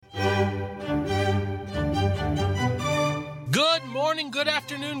good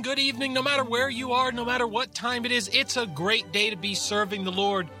afternoon, good evening, no matter where you are, no matter what time it is, it's a great day to be serving the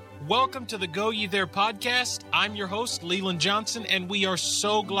Lord. Welcome to the Go Ye There podcast. I'm your host, Leland Johnson, and we are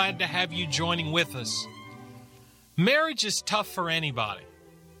so glad to have you joining with us. Marriage is tough for anybody.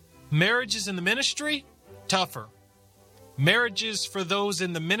 Marriages in the ministry, tougher. Marriages for those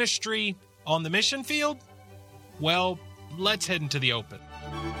in the ministry on the mission field, well, let's head into the open.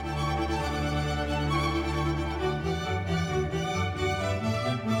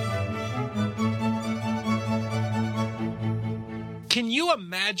 Can you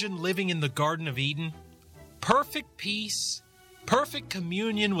imagine living in the Garden of Eden? Perfect peace, perfect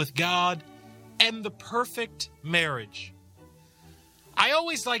communion with God, and the perfect marriage. I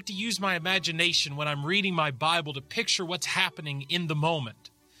always like to use my imagination when I'm reading my Bible to picture what's happening in the moment.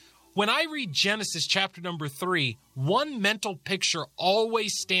 When I read Genesis chapter number 3, one mental picture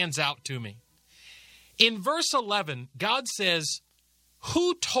always stands out to me. In verse 11, God says,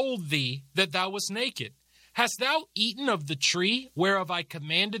 "Who told thee that thou wast naked? Hast thou eaten of the tree whereof I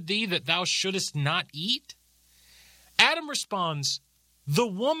commanded thee that thou shouldest not eat?" Adam responds, "The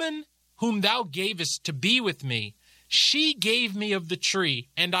woman whom thou gavest to be with me, she gave me of the tree,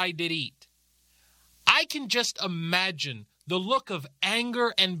 and I did eat." I can just imagine the look of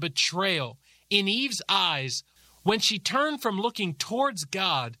anger and betrayal in Eve's eyes when she turned from looking towards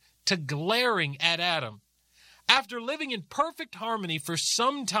God to glaring at Adam. After living in perfect harmony for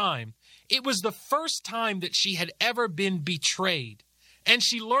some time, it was the first time that she had ever been betrayed, and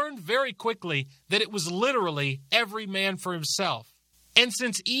she learned very quickly that it was literally every man for himself. And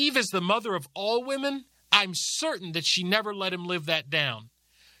since Eve is the mother of all women, I'm certain that she never let him live that down.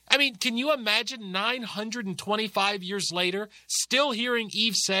 I mean, can you imagine 925 years later, still hearing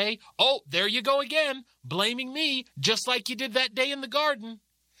Eve say, "Oh, there you go again, blaming me, just like you did that day in the garden"?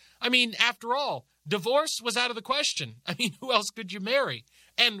 I mean, after all, divorce was out of the question. I mean, who else could you marry?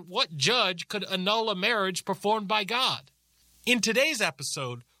 And what judge could annul a marriage performed by God? In today's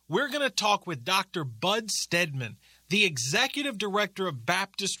episode, we're going to talk with Dr. Bud Stedman, the Executive Director of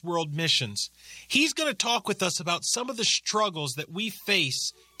Baptist World Missions. He's going to talk with us about some of the struggles that we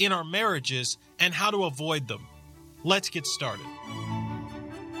face in our marriages and how to avoid them. Let's get started.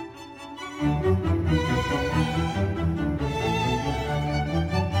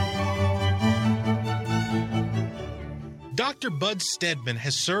 Dr. Bud Stedman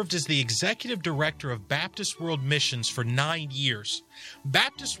has served as the Executive Director of Baptist World Missions for 9 years.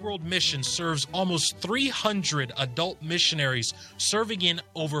 Baptist World Missions serves almost 300 adult missionaries serving in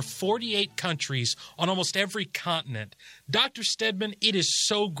over 48 countries on almost every continent. Dr. Stedman, it is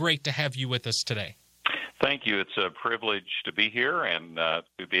so great to have you with us today. Thank you. It's a privilege to be here and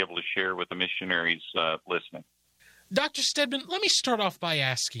to be able to share with the missionaries listening. Dr. Stedman, let me start off by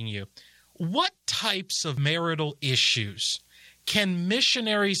asking you, what types of marital issues can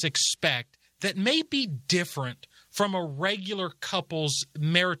missionaries expect that may be different from a regular couple's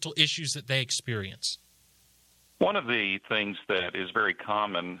marital issues that they experience? One of the things that is very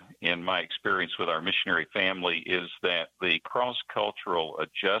common in my experience with our missionary family is that the cross-cultural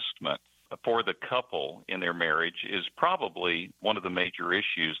adjustment for the couple in their marriage is probably one of the major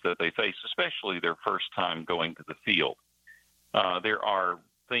issues that they face, especially their first time going to the field. There are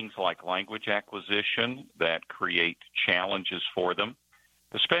things like language acquisition that create challenges for them,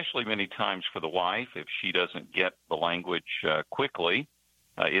 especially many times for the wife. If she doesn't get the language quickly,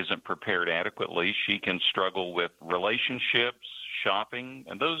 isn't prepared adequately, she can struggle with relationships, shopping,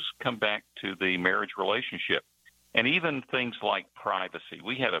 and those come back to the marriage relationship. And even things like privacy.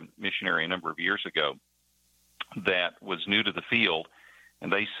 We had a missionary a number of years ago that was new to the field,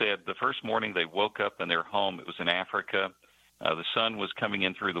 and they said the first morning they woke up in their home, it was in Africa. The sun was coming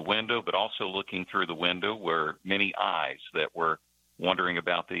in through the window, but also looking through the window were many eyes that were wondering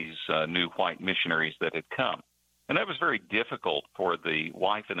about these new white missionaries that had come. And that was very difficult for the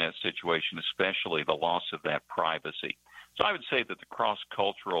wife in that situation, especially the loss of that privacy. So I would say that the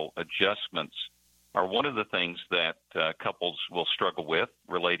cross-cultural adjustments are one of the things that couples will struggle with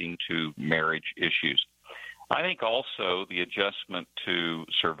relating to marriage issues. I think also the adjustment to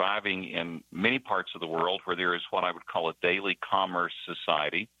surviving in many parts of the world where there is what I would call a daily commerce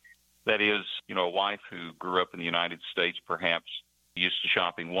society. That is, a wife who grew up in the United States, perhaps used to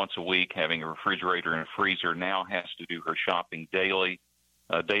shopping once a week, having a refrigerator and a freezer, now has to do her shopping daily.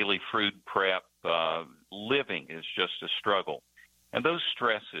 Daily food prep, living is just a struggle. And those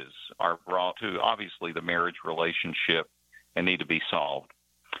stresses are brought to, obviously, the marriage relationship and need to be solved.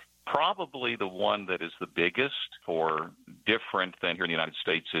 Probably the one that is the biggest for different than here in the United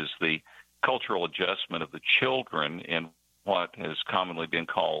States is the cultural adjustment of the children in what has commonly been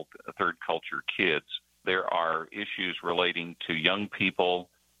called third culture kids. There are issues relating to young people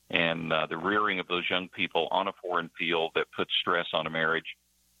and the rearing of those young people on a foreign field that puts stress on a marriage.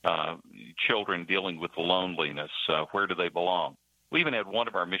 Children dealing with loneliness. Where do they belong? We even had one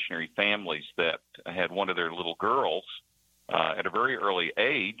of our missionary families that had one of their little girls at a very early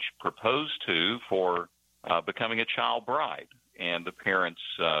age proposed to for becoming a child bride, and the parents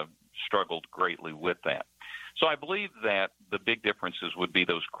struggled greatly with that. So I believe that the big differences would be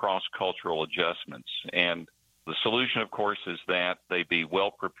those cross-cultural adjustments. And the solution, of course, is that they be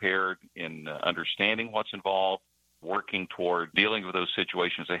well prepared in understanding what's involved, working toward dealing with those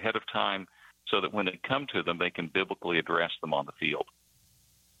situations ahead of time so that when they come to them, they can biblically address them on the field.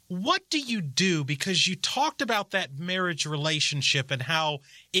 What do you do? Because you talked about that marriage relationship and how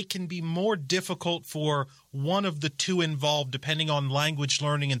it can be more difficult for one of the two involved, depending on language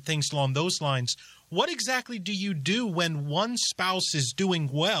learning and things along those lines. What exactly do you do when one spouse is doing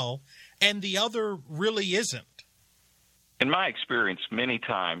well and the other really isn't? In my experience, many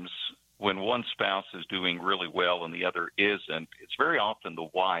times when one spouse is doing really well and the other isn't, it's very often the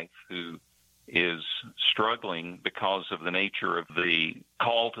wife who is struggling because of the nature of the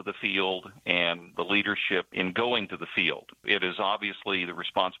call to the field and the leadership in going to the field. It is obviously the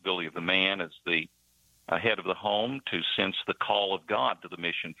responsibility of the man as the head of the home to sense the call of God to the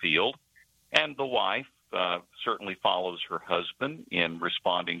mission field, and the wife certainly follows her husband in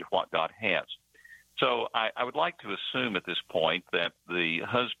responding to what God has. So I would like to assume at this point that the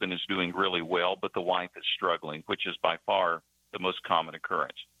husband is doing really well, but the wife is struggling, which is by far the most common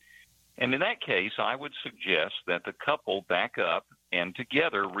occurrence. And in that case, I would suggest that the couple back up and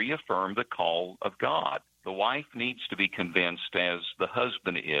together reaffirm the call of God. The wife needs to be convinced, as the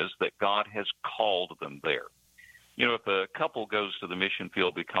husband is, that God has called them there. You know, if a couple goes to the mission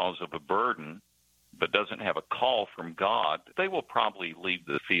field because of a burden but doesn't have a call from God, they will probably leave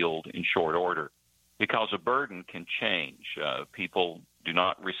the field in short order, because a burden can change. People do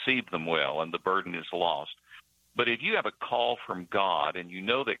not receive them well, and the burden is lost. But if you have a call from God and you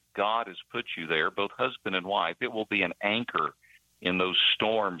know that God has put you there, both husband and wife, it will be an anchor in those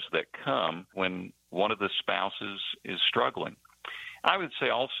storms that come when one of the spouses is struggling. I would say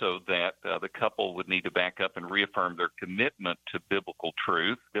also that the couple would need to back up and reaffirm their commitment to biblical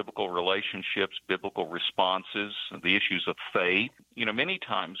truth, biblical relationships, biblical responses, the issues of faith. You know, many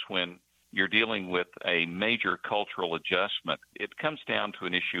times when you're dealing with a major cultural adjustment, it comes down to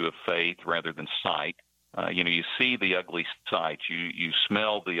an issue of faith rather than sight. You see the ugly sights, you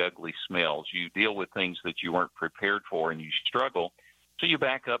smell the ugly smells, you deal with things that you weren't prepared for, and you struggle. So you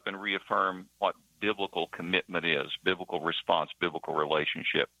back up and reaffirm what biblical commitment is, biblical response, biblical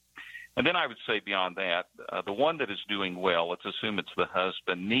relationship. And then I would say beyond that, the one that is doing well, let's assume it's the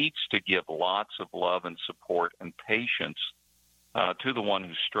husband, needs to give lots of love and support and patience to the one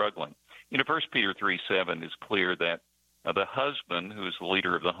who's struggling. You know, 1 Peter 3:7 is clear that the husband, who is the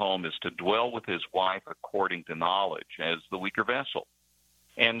leader of the home, is to dwell with his wife according to knowledge as the weaker vessel.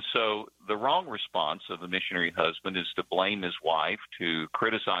 And so the wrong response of the missionary husband is to blame his wife, to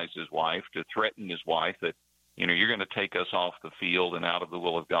criticize his wife, to threaten his wife that, you know, you're going to take us off the field and out of the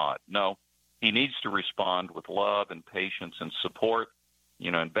will of God. No, he needs to respond with love and patience and support,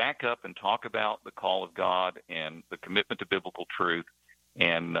 you know, and back up and talk about the call of God and the commitment to biblical truth,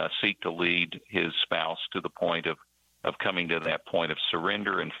 and seek to lead his spouse to the point of coming to that point of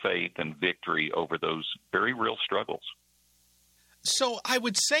surrender and faith and victory over those very real struggles. So I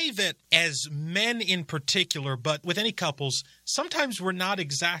would say that as men in particular, but with any couples, sometimes we're not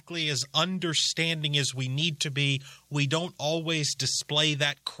exactly as understanding as we need to be. We don't always display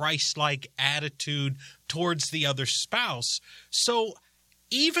that Christ-like attitude towards the other spouse. So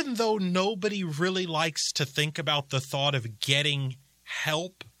even though nobody really likes to think about the thought of getting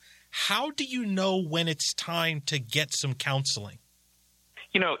help, how do you know when it's time to get some counseling?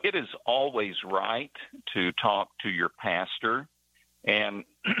 You know, it is always right to talk to your pastor. And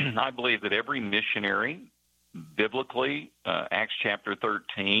I believe that every missionary, biblically, Acts chapter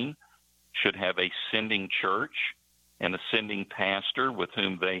 13, should have a sending church and a sending pastor with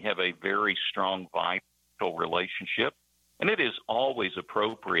whom they have a very strong, vital relationship. And it is always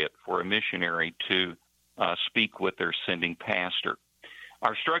appropriate for a missionary to speak with their sending pastor.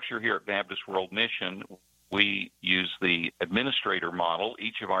 Our structure here at Baptist World Mission, we use the administrator model.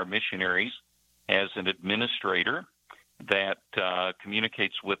 Each of our missionaries has an administrator that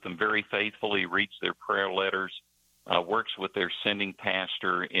communicates with them very faithfully, reads their prayer letters, works with their sending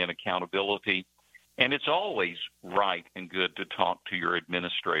pastor in accountability. And it's always right and good to talk to your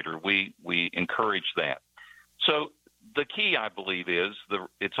administrator. We encourage that. So the key, I believe, is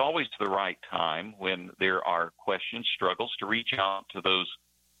it's always the right time when there are questions, struggles, to reach out to those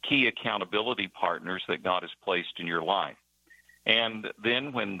key accountability partners that God has placed in your life. And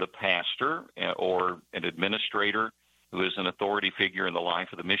then when the pastor or an administrator who is an authority figure in the life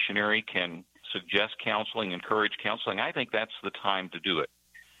of the missionary can suggest counseling, encourage counseling, I think that's the time to do it.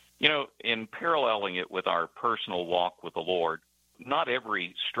 You know, in paralleling it with our personal walk with the Lord, not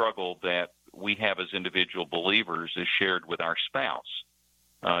every struggle that we have as individual believers is shared with our spouse.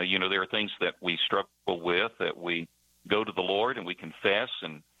 There are things that we struggle with that we go to the Lord and we confess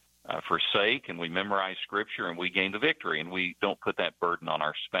and forsake, and we memorize Scripture and we gain the victory, and we don't put that burden on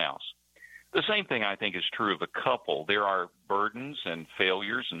our spouse. The same thing, I think, is true of a couple. There are burdens and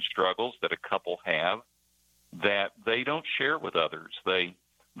failures and struggles that a couple have that they don't share with others.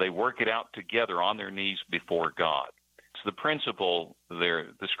 They work it out together on their knees before God. It's the principle there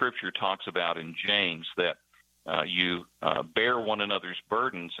the Scripture talks about in James that you bear one another's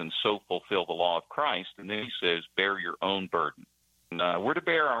burdens and so fulfill the law of Christ. And then he says, bear your own burden. And, we're to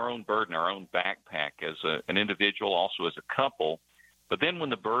bear our own burden, our own backpack as an individual, also as a couple. But then when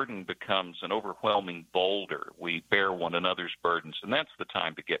the burden becomes an overwhelming boulder, we bear one another's burdens, and that's the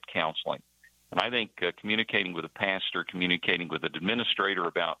time to get counseling. And I think communicating with a pastor, communicating with an administrator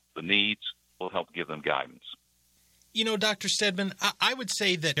about the needs will help give them guidance. You know, Dr. Stedman, I would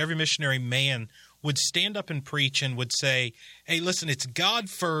say that every missionary man would stand up and preach and would say, hey, listen, it's God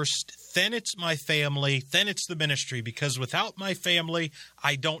first, then it's my family, then it's the ministry, because without my family,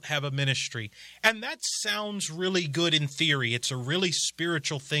 I don't have a ministry. And that sounds really good in theory. It's a really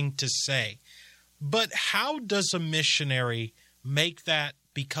spiritual thing to say. But how does a missionary make that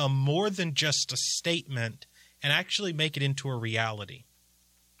become more than just a statement and actually make it into a reality?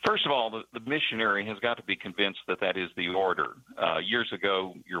 First of all, the missionary has got to be convinced that that is the order. Years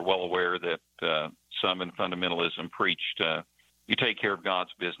ago, you're well aware that some in fundamentalism preached, you take care of God's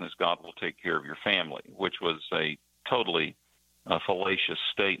business, God will take care of your family, which was a totally fallacious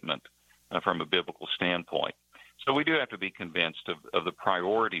statement from a biblical standpoint. So we do have to be convinced of the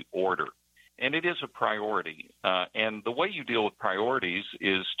priority order. And it is a priority. And the way you deal with priorities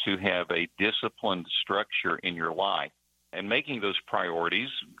is to have a disciplined structure in your life and making those priorities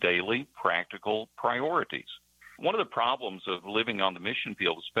daily, practical priorities. One of the problems of living on the mission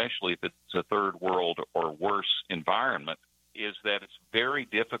field, especially if it's a third world or worse environment, is that it's very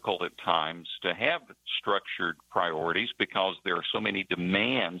difficult at times to have structured priorities because there are so many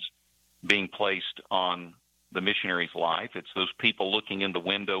demands being placed on the missionary's life. It's those people looking in the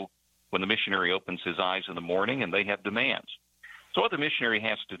window when the missionary opens his eyes in the morning, and they have demands. So what the missionary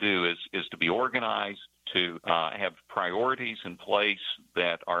has to do is to be organized, to have priorities in place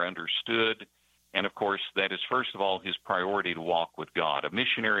that are understood. And, of course, that is, first of all, his priority to walk with God. A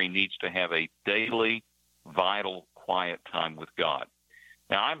missionary needs to have a daily, vital, quiet time with God.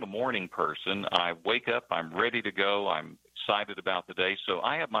 Now, I'm a morning person. I wake up, I'm ready to go, I'm excited about the day, so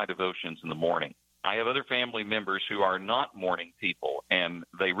I have my devotions in the morning. I have other family members who are not morning people, and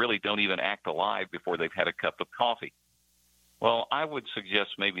they really don't even act alive before they've had a cup of coffee. Well, I would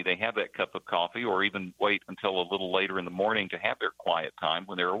suggest maybe they have that cup of coffee or even wait until a little later in the morning to have their quiet time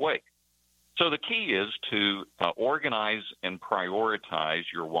when they're awake. So the key is to organize and prioritize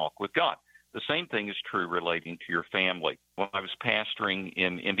your walk with God. The same thing is true relating to your family. When I was pastoring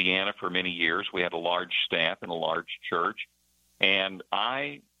in Indiana for many years, we had a large staff in a large church, and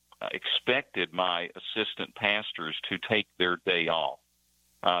I expected my assistant pastors to take their day off.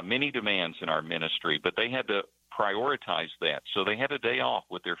 Many demands in our ministry, but they had to prioritize that. So they had a day off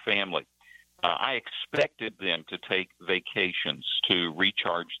with their family. I expected them to take vacations to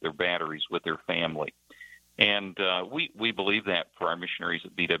recharge their batteries with their family. And we believe that for our missionaries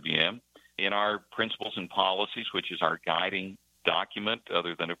at BWM. In our principles and policies, which is our guiding document,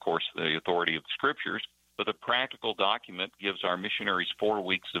 other than, of course, the authority of the Scriptures, but the practical document gives our missionaries 4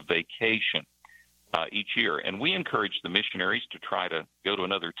 weeks of vacation each year. And we encourage the missionaries to try to go to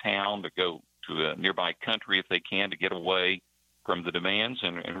another town, to go to a nearby country if they can, to get away from the demands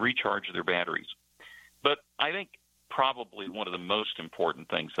and recharge their batteries. But I think probably one of the most important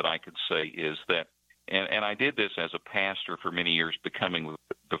things that I could say is that, and I did this as a pastor for many years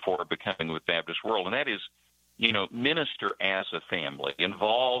before becoming with Baptist World, and that is, minister as a family.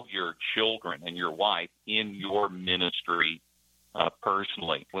 Involve your children and your wife in your ministry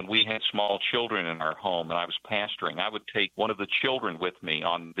personally. When we had small children in our home and I was pastoring, I would take one of the children with me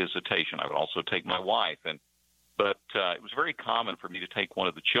on visitation. I would also take my wife. But it was very common for me to take one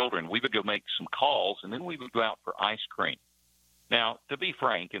of the children. We would go make some calls, and then we would go out for ice cream. Now, to be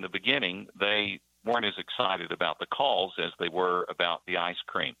frank, in the beginning, they weren't as excited about the calls as they were about the ice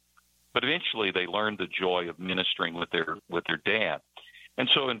cream. But eventually they learned the joy of ministering with their dad. And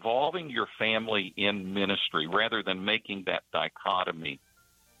so involving your family in ministry rather than making that dichotomy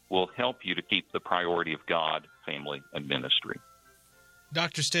will help you to keep the priority of God, family, and ministry.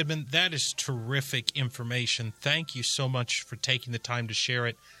 Dr. Stedman, that is terrific information. Thank you so much for taking the time to share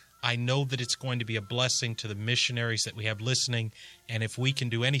it. I know that it's going to be a blessing to the missionaries that we have listening, and if we can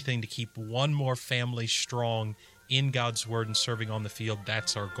do anything to keep one more family strong in God's Word and serving on the field,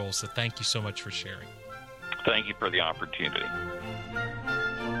 that's our goal. So thank you so much for sharing. Thank you for the opportunity.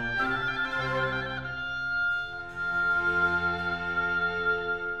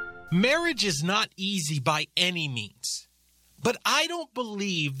 Marriage is not easy by any means. But I don't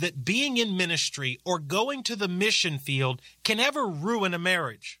believe that being in ministry or going to the mission field can ever ruin a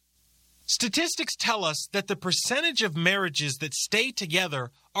marriage. Statistics tell us that the percentage of marriages that stay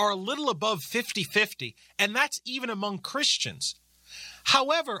together are a little above 50-50, and that's even among Christians.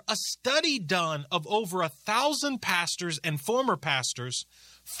 However, a study done of over 1,000 pastors and former pastors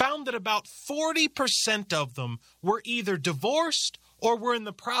found that about 40% of them were either divorced or were in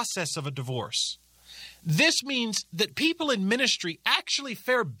the process of a divorce. This means that people in ministry actually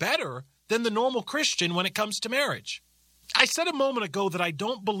fare better than the normal Christian when it comes to marriage. I said a moment ago that I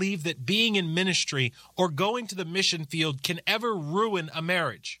don't believe that being in ministry or going to the mission field can ever ruin a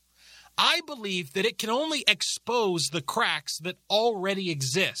marriage. I believe that it can only expose the cracks that already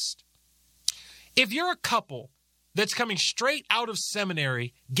exist. If you're a couple that's coming straight out of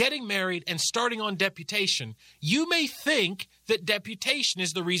seminary, getting married, and starting on deputation, you may think that deputation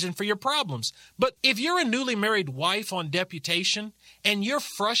is the reason for your problems. But if you're a newly married wife on deputation and you're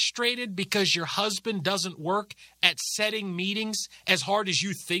frustrated because your husband doesn't work at setting meetings as hard as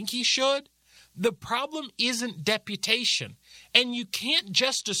you think he should, the problem isn't deputation. And you can't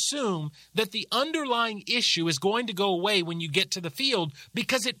just assume that the underlying issue is going to go away when you get to the field,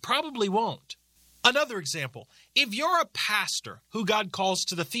 because it probably won't. Another example, if you're a pastor who God calls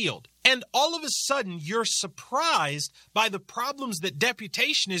to the field, and all of a sudden you're surprised by the problems that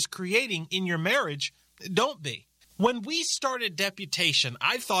deputation is creating in your marriage, don't be. When we started deputation,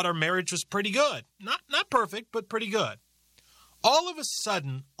 I thought our marriage was pretty good. Not perfect, but pretty good. All of a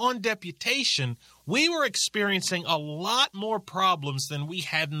sudden, on deputation, we were experiencing a lot more problems than we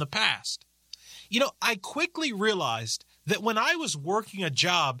had in the past. I quickly realized that when I was working a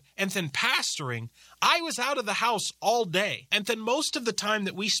job and then pastoring, I was out of the house all day, and then most of the time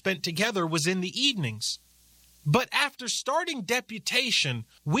that we spent together was in the evenings. But after starting deputation,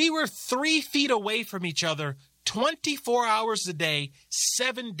 we were 3 feet away from each other 24 hours a day,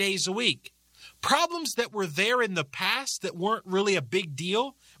 7 days a week. Problems that were there in the past that weren't really a big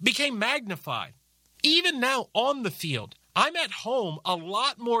deal became magnified. Even now on the field, I'm at home a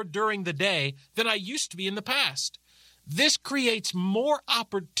lot more during the day than I used to be in the past. This creates more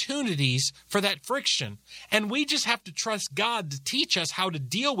opportunities for that friction, and we just have to trust God to teach us how to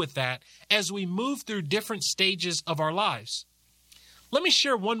deal with that as we move through different stages of our lives. Let me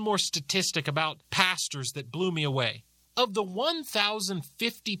share one more statistic about pastors that blew me away. Of the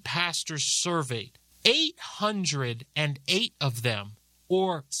 1,050 pastors surveyed, 808 of them,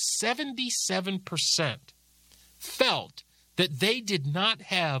 or 77%, felt that they did not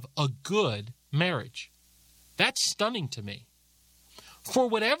have a good marriage. That's stunning to me. For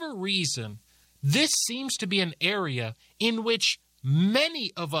whatever reason, this seems to be an area in which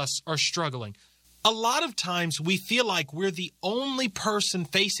many of us are struggling. A lot of times we feel like we're the only person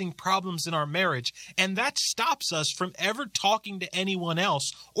facing problems in our marriage, and that stops us from ever talking to anyone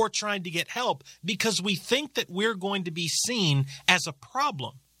else or trying to get help because we think that we're going to be seen as a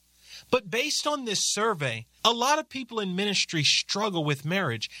problem. But based on this survey, a lot of people in ministry struggle with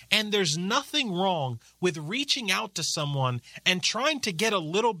marriage, and there's nothing wrong with reaching out to someone and trying to get a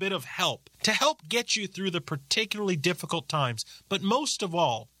little bit of help to help get you through the particularly difficult times. But most of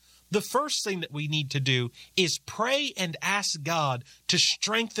all, the first thing that we need to do is pray and ask God to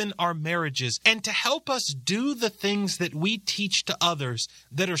strengthen our marriages and to help us do the things that we teach to others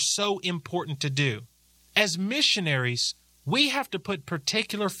that are so important to do. As missionaries, we have to put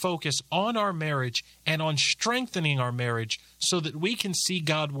particular focus on our marriage and on strengthening our marriage so that we can see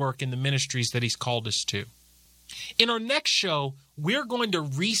God work in the ministries that He's called us to. In our next show, we're going to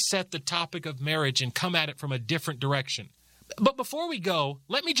reset the topic of marriage and come at it from a different direction. But before we go,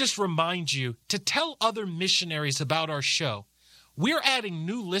 let me just remind you to tell other missionaries about our show. We're adding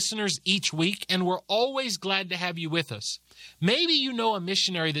new listeners each week, and we're always glad to have you with us. Maybe you know a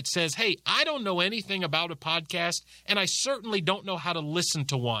missionary that says, hey, I don't know anything about a podcast, and I certainly don't know how to listen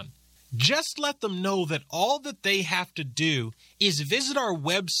to one. Just let them know that all that they have to do is visit our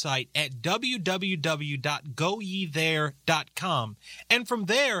website at www.goyethere.com. And from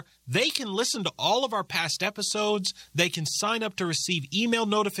there, they can listen to all of our past episodes. They can sign up to receive email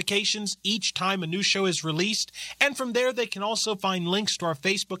notifications each time a new show is released. And from there, they can also find links to our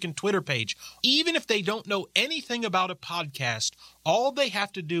Facebook and Twitter page. Even if they don't know anything about a podcast, all they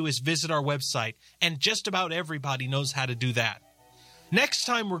have to do is visit our website, and just about everybody knows how to do that. Next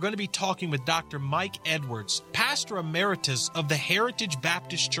time, we're going to be talking with Dr. Mike Edwards, Pastor Emeritus of the Heritage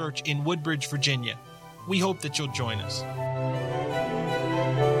Baptist Church in Woodbridge, Virginia. We hope that you'll join us.